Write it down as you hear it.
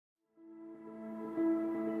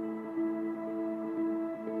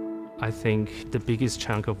I think the biggest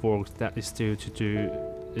chunk of work that is still to do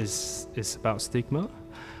is about stigma.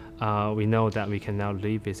 We know that we can now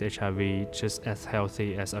live with HIV just as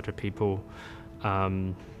healthy as other people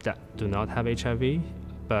that do not have HIV,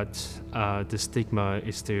 but the stigma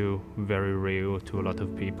is still very real to a lot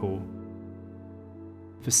of people.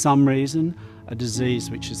 For some reason, a disease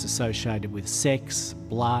which is associated with sex,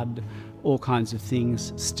 blood, all kinds of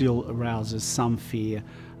things still arouses some fear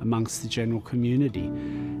amongst the general community.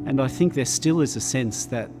 And I think there still is a sense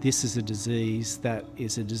that this is a disease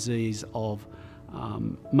of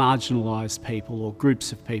marginalised people or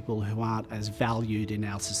groups of people who aren't as valued in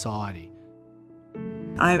our society.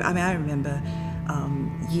 I remember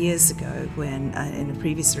years ago when, in a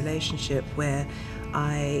previous relationship where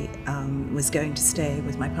I was going to stay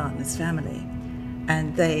with my partner's family,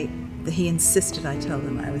 and he insisted I tell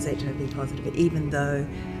them I was HIV positive, even though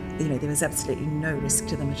there was absolutely no risk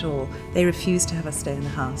to them at all. They refused to have us stay in the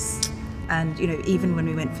house. And even when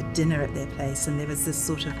we went for dinner at their place, and there was this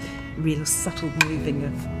sort of real subtle moving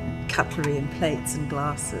of cutlery and plates and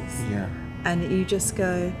glasses. Yeah. And you just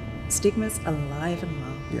go, stigma's alive and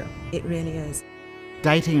well. Yeah. It really is.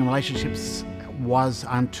 Dating and relationships was,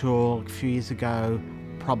 until a few years ago,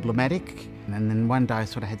 problematic. And then one day I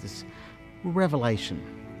sort of had this revelation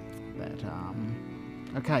that,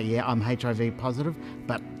 okay, yeah, I'm HIV positive,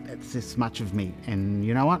 but it's this much of me. And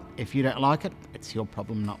you know what? If you don't like it, it's your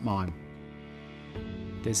problem, not mine.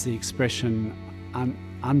 There's the expression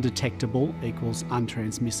undetectable equals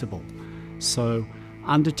untransmissible. So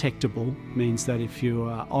undetectable means that if you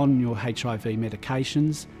are on your HIV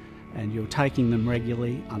medications and you're taking them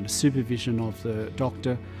regularly under supervision of the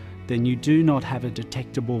doctor, then you do not have a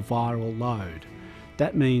detectable viral load.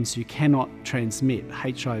 That means you cannot transmit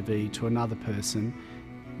HIV to another person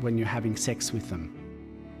when you're having sex with them.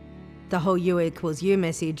 The whole you equals you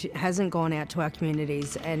message hasn't gone out to our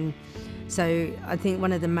communities, and so I think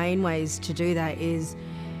one of the main ways to do that is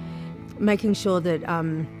making sure that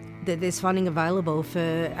that there's funding available for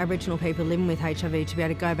Aboriginal people living with HIV to be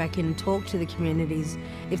able to go back in and talk to the communities.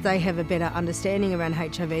 If they have a better understanding around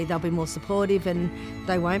HIV, they'll be more supportive, and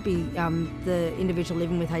they won't be, the individual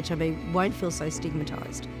living with HIV won't feel so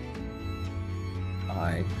stigmatised.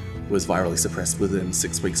 I was virally suppressed within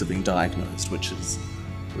 6 weeks of being diagnosed, which is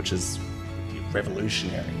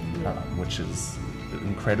revolutionary, which is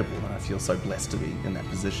incredible, and I feel so blessed to be in that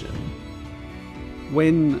position.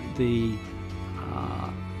 When the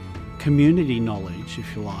community knowledge,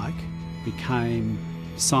 if you like, became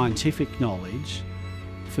scientific knowledge,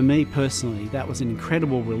 for me personally that was an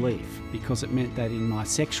incredible relief, because it meant that in my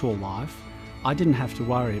sexual life I didn't have to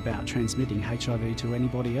worry about transmitting HIV to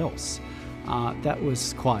anybody else. That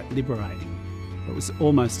was quite liberating. It was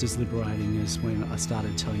almost as liberating as when I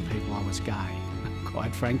started telling people I was gay,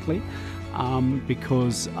 quite frankly,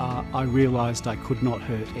 because I realised I could not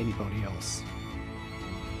hurt anybody else.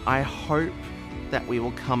 I hope that we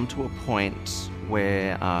will come to a point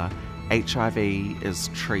where HIV is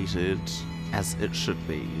treated as it should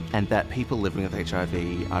be, and that people living with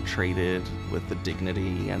HIV are treated with the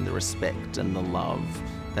dignity and the respect and the love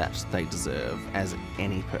that they deserve, as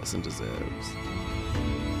any person deserves.